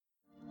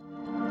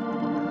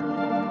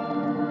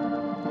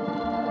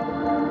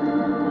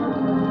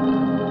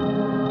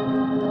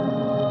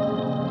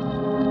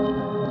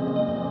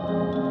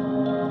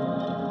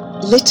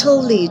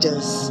Little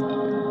Leaders,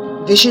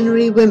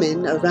 Visionary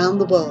Women Around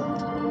the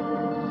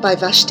World by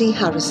Vashti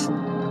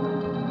Harrison.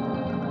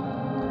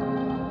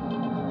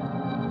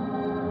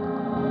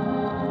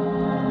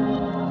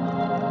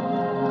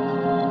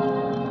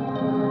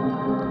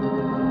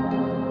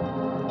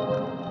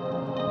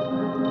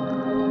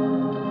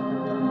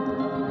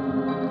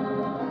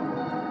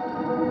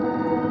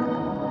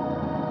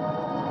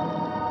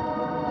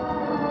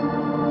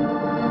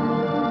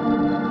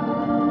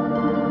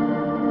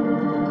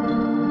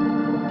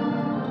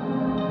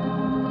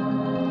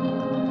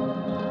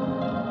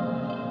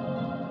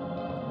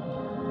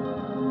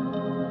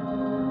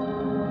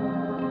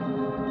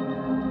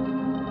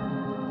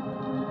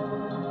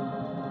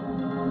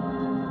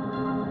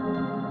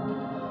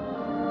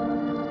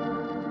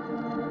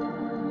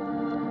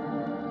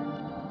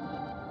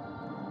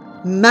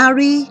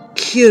 Marie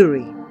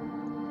Curie,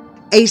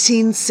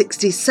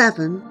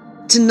 1867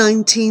 to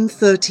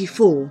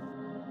 1934,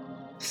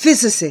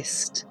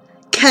 physicist,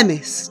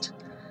 chemist,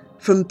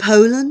 from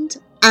Poland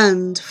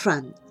and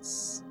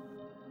France.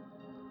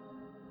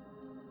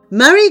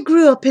 Marie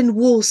grew up in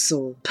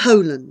Warsaw,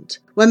 Poland,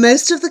 where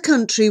most of the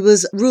country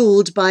was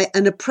ruled by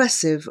an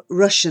oppressive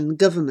Russian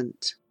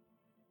government.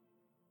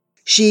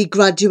 She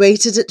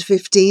graduated at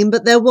 15,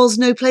 but there was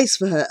no place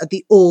for her at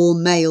the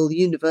all-male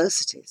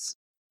universities.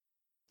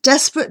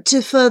 Desperate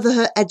to further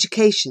her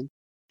education,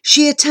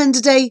 she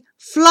attended a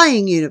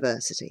flying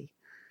university,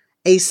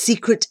 a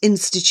secret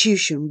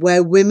institution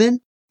where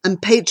women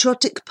and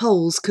patriotic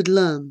Poles could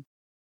learn.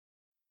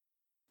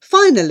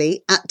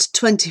 Finally, at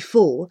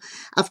 24,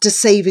 after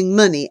saving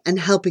money and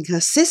helping her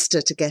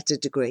sister to get a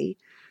degree,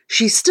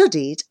 she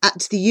studied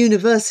at the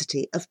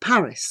University of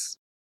Paris.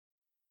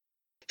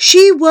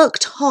 She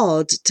worked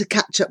hard to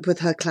catch up with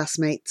her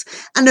classmates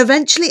and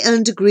eventually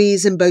earned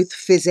degrees in both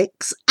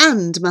physics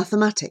and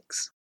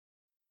mathematics.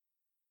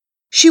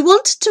 She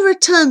wanted to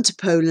return to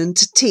Poland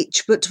to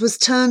teach, but was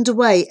turned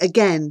away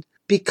again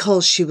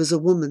because she was a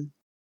woman.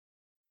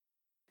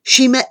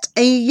 She met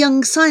a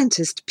young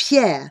scientist,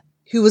 Pierre,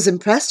 who was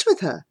impressed with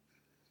her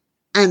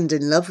and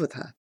in love with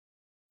her.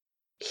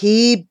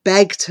 He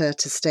begged her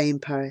to stay in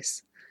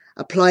Paris,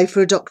 apply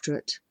for a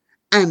doctorate,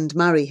 and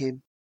marry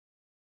him.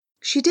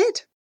 She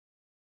did.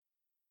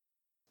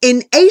 In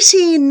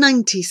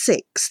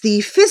 1896, the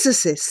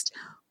physicist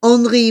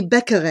Henri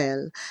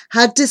Becquerel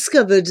had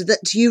discovered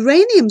that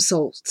uranium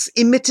salts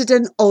emitted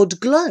an odd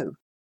glow,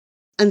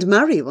 and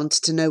Marie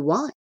wanted to know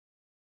why.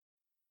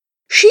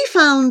 She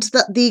found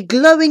that the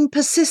glowing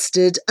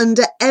persisted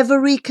under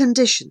every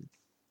condition,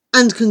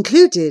 and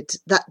concluded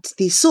that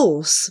the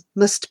source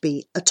must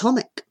be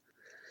atomic.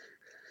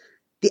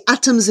 The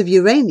atoms of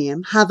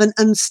uranium have an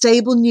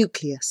unstable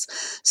nucleus,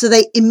 so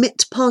they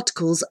emit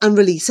particles and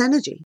release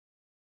energy.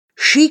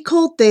 She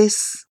called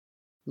this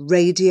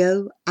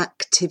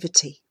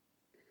radioactivity.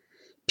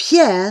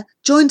 Pierre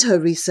joined her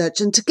research,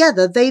 and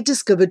together they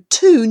discovered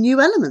two new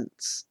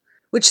elements,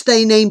 which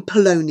they named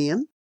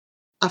polonium,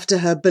 after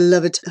her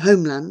beloved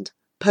homeland,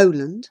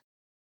 Poland,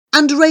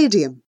 and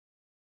radium.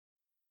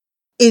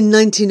 In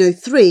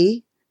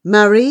 1903,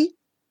 Marie,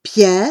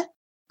 Pierre,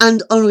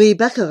 and Henri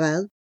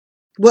Becquerel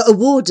were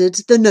awarded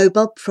the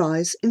Nobel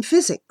Prize in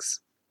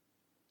Physics.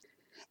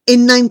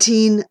 In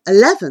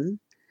 1911,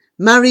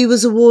 Marie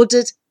was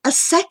awarded a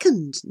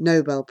second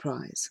Nobel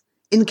Prize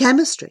in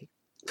Chemistry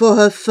for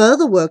her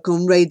further work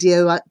on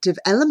radioactive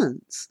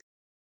elements,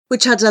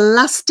 which had a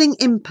lasting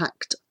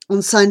impact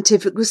on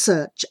scientific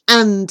research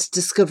and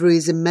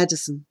discoveries in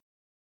medicine.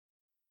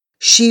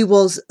 She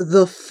was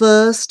the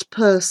first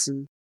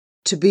person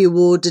to be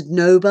awarded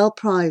Nobel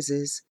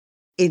Prizes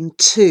in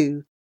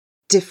two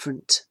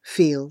different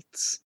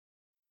fields.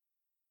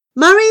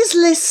 Marie's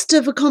list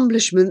of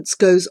accomplishments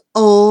goes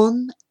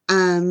on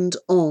and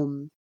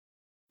on.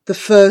 The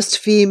first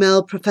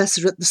female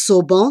professor at the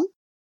Sorbonne,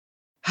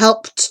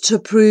 helped to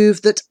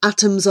prove that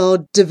atoms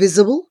are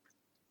divisible,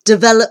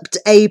 developed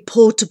a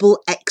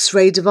portable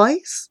X-ray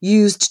device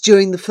used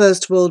during the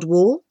First World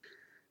War,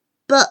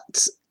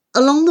 but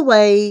along the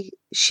way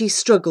she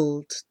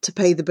struggled to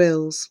pay the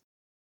bills.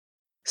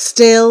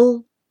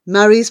 Still,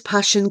 Marie's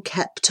passion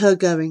kept her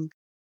going,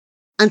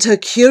 and her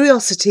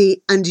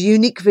curiosity and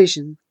unique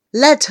vision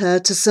led her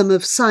to some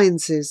of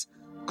science's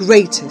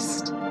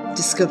greatest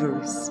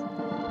discoveries.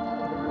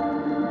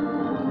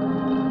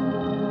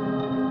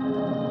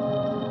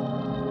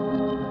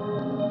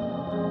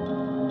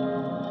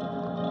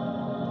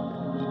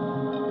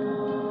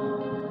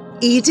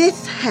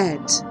 Edith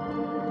Head,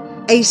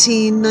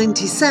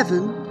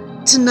 1897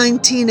 to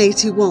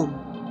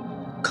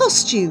 1981,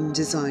 costume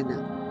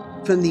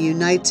designer from the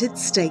United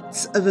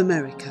States of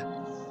America.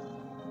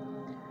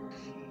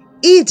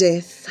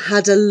 Edith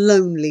had a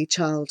lonely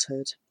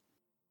childhood.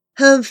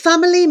 Her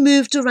family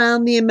moved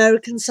around the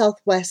American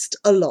Southwest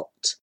a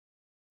lot,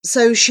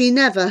 so she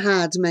never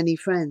had many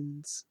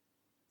friends.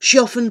 She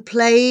often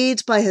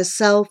played by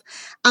herself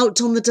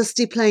out on the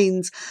dusty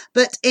plains,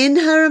 but in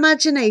her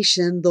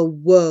imagination the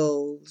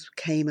world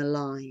came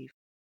alive.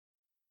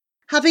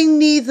 Having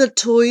neither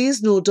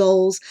toys nor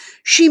dolls,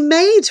 she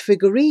made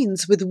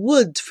figurines with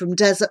wood from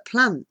desert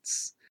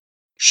plants.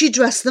 She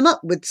dressed them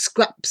up with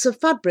scraps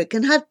of fabric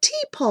and had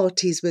tea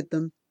parties with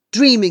them,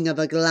 dreaming of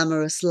a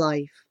glamorous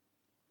life.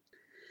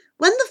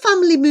 When the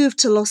family moved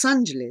to Los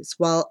Angeles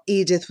while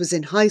Edith was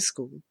in high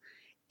school,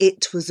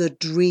 it was a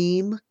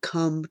dream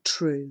come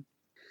true.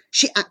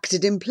 She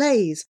acted in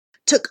plays,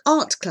 took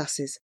art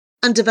classes,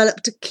 and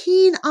developed a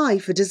keen eye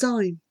for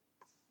design.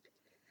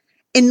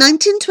 In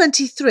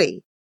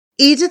 1923,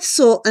 Edith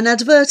saw an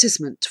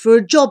advertisement for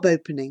a job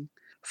opening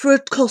for a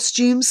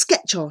costume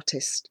sketch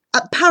artist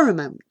at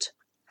Paramount,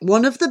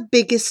 one of the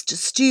biggest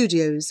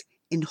studios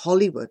in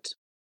Hollywood.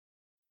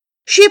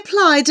 She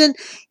applied, and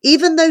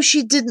even though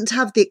she didn't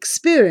have the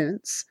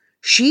experience,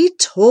 she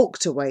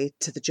talked her way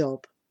to the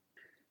job.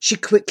 She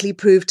quickly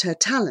proved her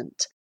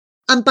talent,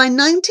 and by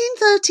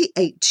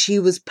 1938 she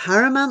was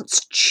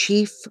Paramount's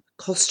chief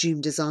costume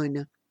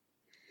designer.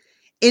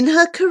 In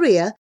her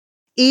career,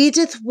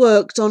 Edith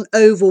worked on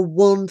over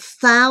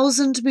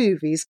 1,000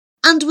 movies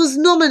and was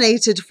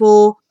nominated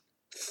for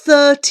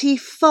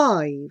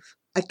 35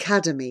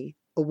 Academy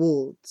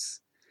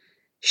Awards.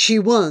 She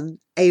won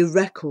a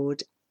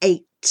record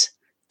 8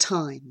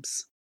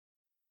 times.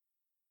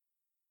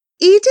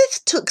 Edith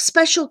took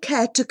special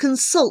care to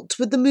consult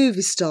with the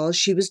movie stars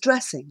she was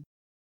dressing.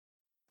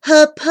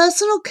 Her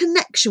personal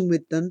connection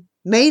with them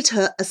made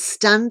her a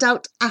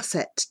standout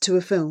asset to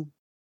a film.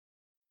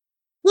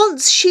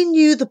 Once she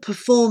knew the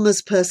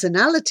performer's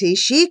personality,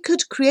 she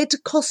could create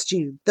a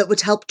costume that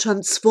would help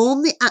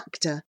transform the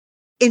actor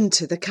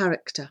into the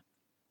character.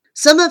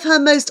 Some of her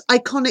most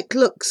iconic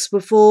looks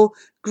were for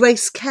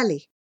Grace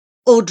Kelly,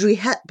 Audrey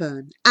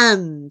Hepburn,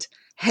 and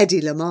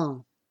Hedy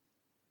Lamarr.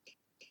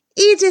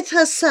 Edith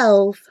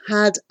herself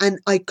had an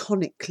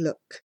iconic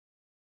look,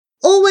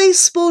 always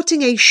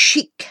sporting a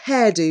chic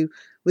hairdo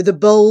with a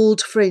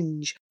bold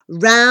fringe,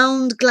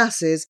 round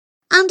glasses,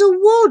 and a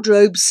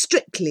wardrobe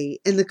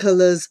strictly in the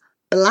colours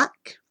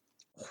black,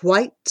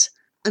 white,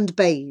 and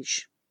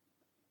beige.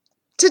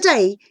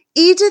 Today,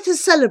 Edith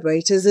is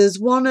celebrated as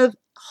one of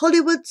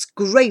Hollywood's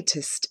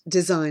greatest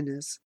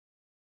designers.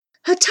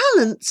 Her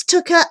talents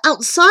took her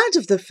outside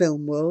of the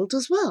film world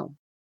as well.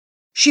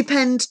 She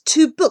penned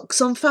 2 books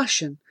on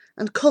fashion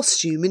and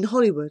costume in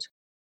Hollywood,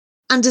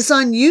 and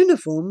designed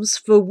uniforms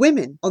for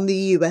women on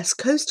the US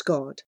Coast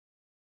Guard,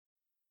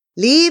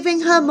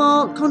 leaving her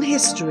mark on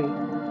history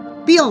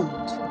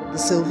beyond the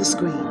silver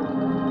screen.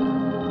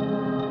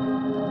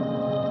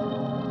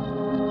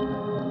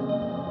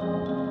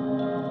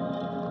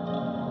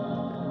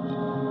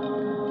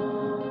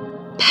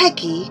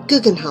 Peggy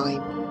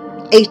Guggenheim,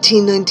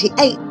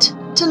 1898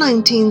 to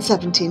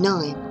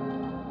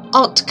 1979.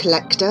 Art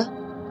collector,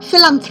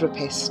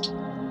 philanthropist,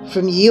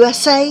 from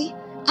USA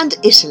and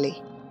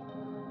Italy.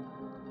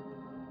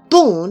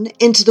 Born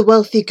into the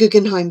wealthy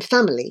Guggenheim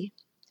family,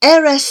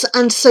 heiress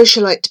and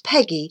socialite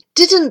Peggy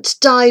didn't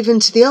dive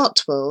into the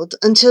art world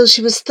until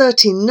she was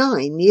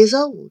 39 years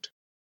old.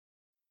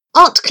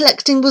 Art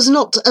collecting was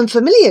not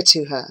unfamiliar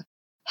to her.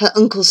 Her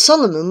uncle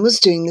Solomon was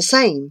doing the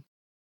same.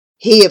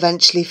 He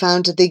eventually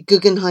founded the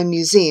Guggenheim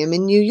Museum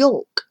in New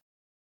York.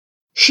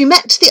 She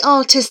met the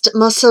artist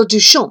Marcel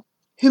Duchamp,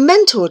 who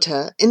mentored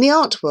her in the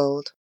art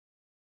world.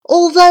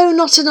 Although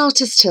not an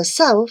artist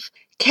herself,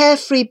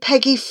 carefree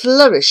Peggy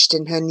flourished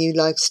in her new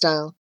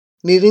lifestyle,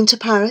 moving to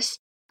Paris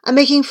and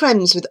making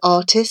friends with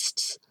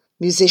artists,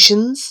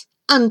 musicians,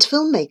 and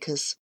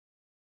filmmakers.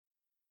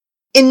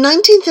 In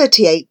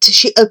 1938,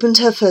 she opened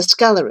her first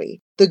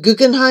gallery, the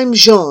Guggenheim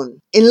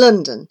Jaune, in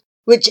London,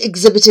 which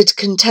exhibited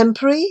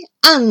contemporary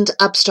and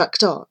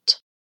abstract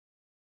art.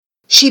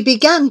 She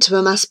began to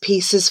amass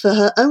pieces for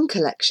her own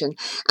collection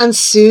and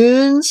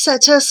soon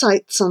set her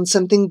sights on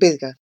something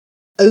bigger,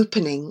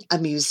 opening a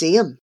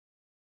museum.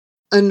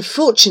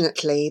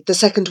 Unfortunately, the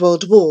Second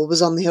World War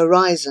was on the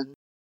horizon.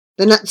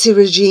 The Nazi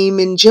regime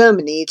in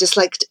Germany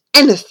disliked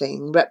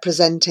anything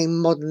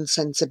representing modern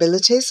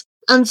sensibilities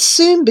and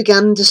soon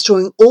began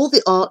destroying all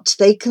the art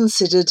they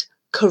considered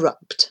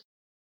corrupt.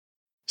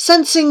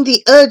 Sensing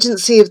the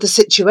urgency of the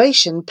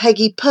situation,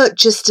 Peggy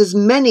purchased as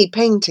many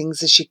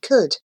paintings as she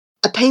could,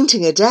 a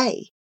painting a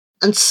day,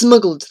 and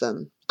smuggled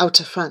them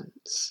out of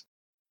France.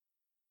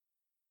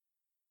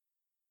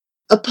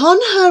 Upon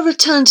her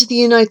return to the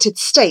United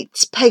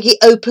States, Peggy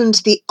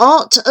opened the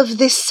Art of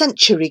This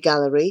Century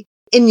gallery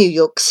in New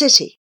York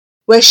City,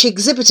 where she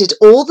exhibited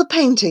all the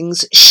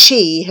paintings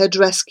she had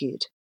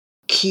rescued,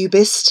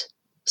 Cubist,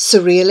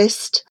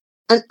 Surrealist,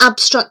 and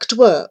abstract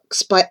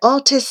works by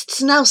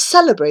artists now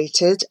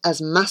celebrated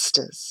as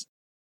masters.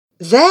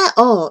 Their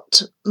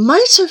art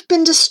might have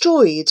been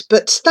destroyed,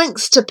 but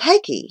thanks to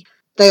Peggy,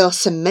 they are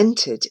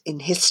cemented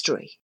in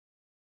history.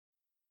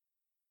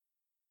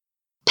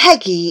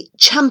 Peggy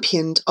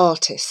championed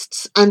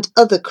artists and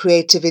other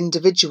creative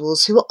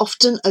individuals who were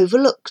often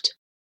overlooked.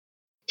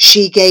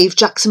 She gave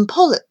Jackson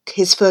Pollock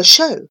his first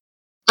show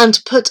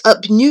and put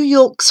up New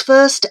York's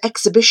first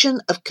exhibition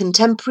of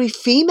contemporary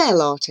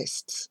female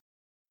artists.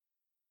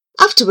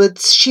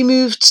 Afterwards, she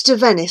moved to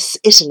Venice,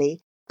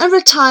 Italy, and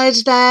retired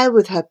there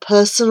with her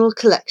personal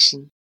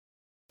collection.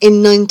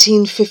 In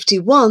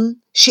 1951,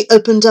 she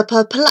opened up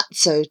her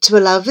palazzo to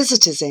allow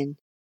visitors in,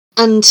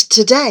 and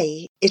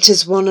today it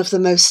is one of the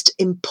most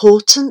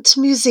important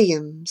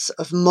museums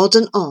of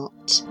modern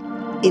art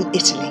in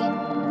Italy.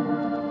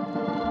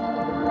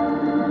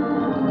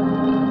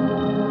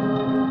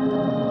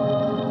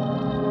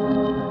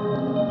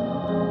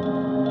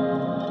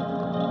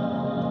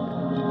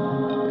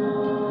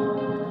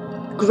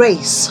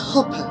 Grace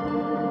Hopper,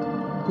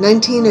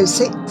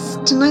 1906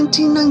 to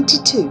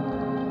 1992,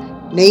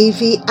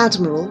 Navy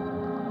Admiral,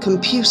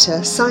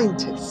 computer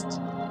scientist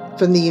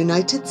from the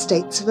United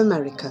States of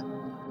America.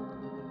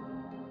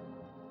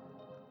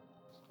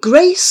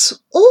 Grace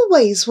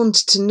always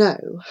wanted to know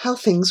how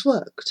things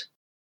worked.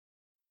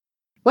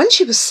 When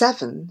she was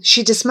 7,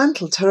 she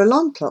dismantled her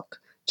alarm clock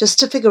just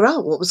to figure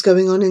out what was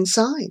going on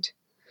inside.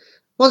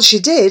 Once she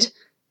did,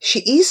 she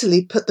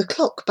easily put the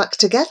clock back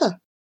together.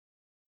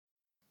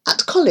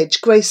 At college,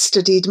 Grace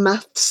studied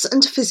maths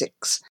and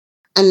physics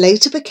and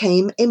later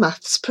became a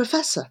maths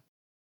professor.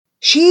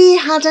 She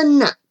had a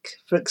knack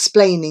for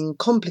explaining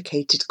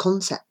complicated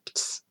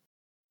concepts.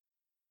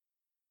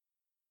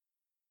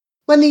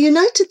 When the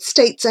United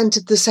States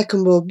entered the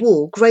Second World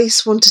War,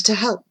 Grace wanted to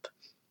help.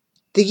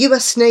 The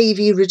US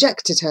Navy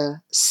rejected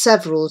her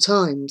several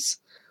times,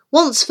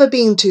 once for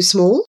being too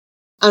small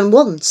and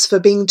once for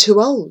being too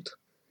old.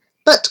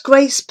 But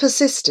Grace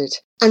persisted,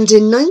 and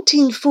in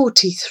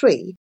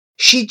 1943,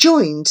 she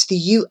joined the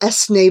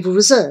US Naval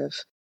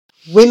Reserve,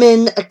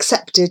 Women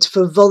Accepted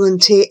for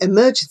Volunteer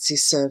Emergency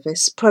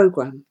Service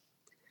program.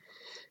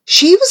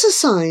 She was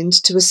assigned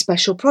to a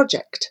special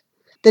project.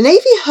 The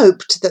Navy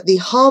hoped that the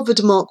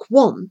Harvard Mark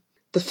I,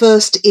 the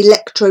first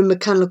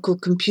electromechanical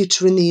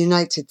computer in the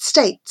United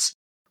States,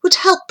 would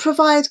help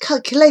provide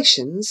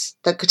calculations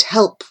that could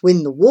help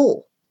win the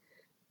war.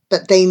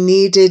 But they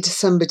needed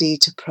somebody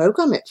to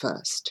program it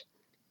first.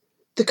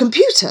 The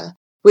computer,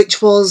 which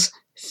was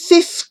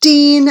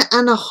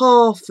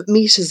 15.5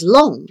 meters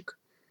long,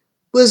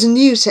 was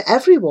new to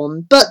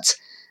everyone, but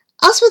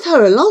as with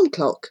her alarm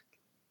clock,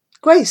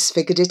 Grace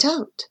figured it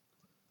out.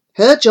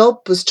 Her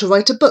job was to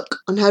write a book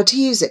on how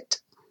to use it,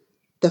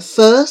 the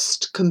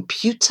first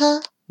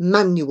computer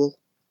manual.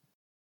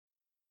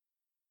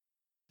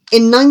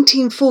 In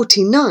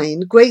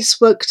 1949, Grace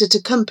worked at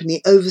a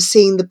company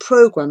overseeing the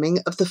programming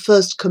of the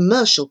first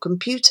commercial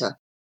computer.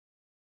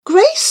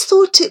 Grace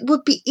thought it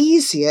would be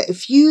easier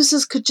if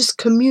users could just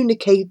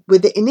communicate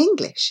with it in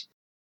English,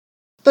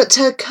 but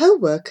her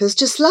co-workers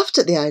just laughed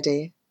at the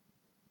idea.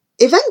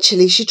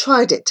 Eventually she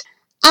tried it,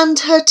 and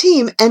her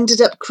team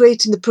ended up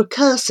creating the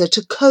precursor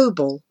to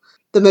COBOL,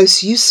 the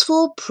most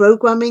useful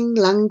programming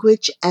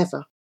language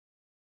ever.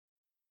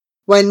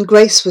 When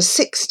Grace was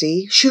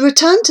 60, she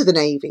returned to the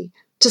Navy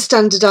to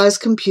standardise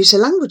computer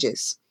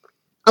languages,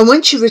 and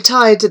when she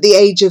retired at the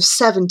age of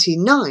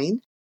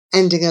 79,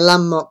 ending a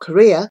landmark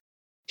career,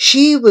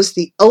 she was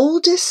the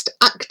oldest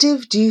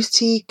active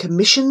duty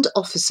commissioned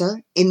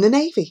officer in the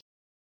Navy.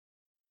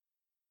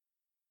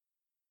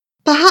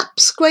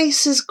 Perhaps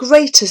Grace's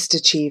greatest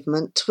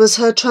achievement was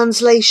her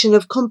translation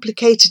of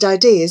complicated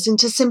ideas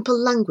into simple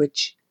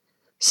language,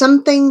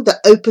 something that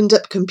opened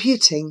up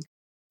computing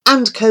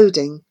and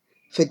coding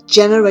for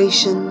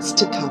generations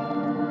to come.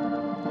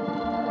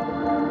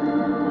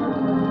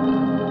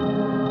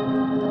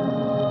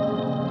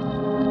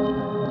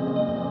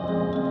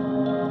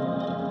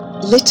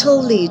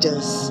 Little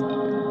Leaders,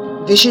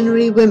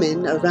 Visionary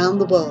Women Around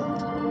the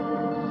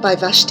World by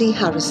Vashti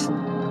Harrison.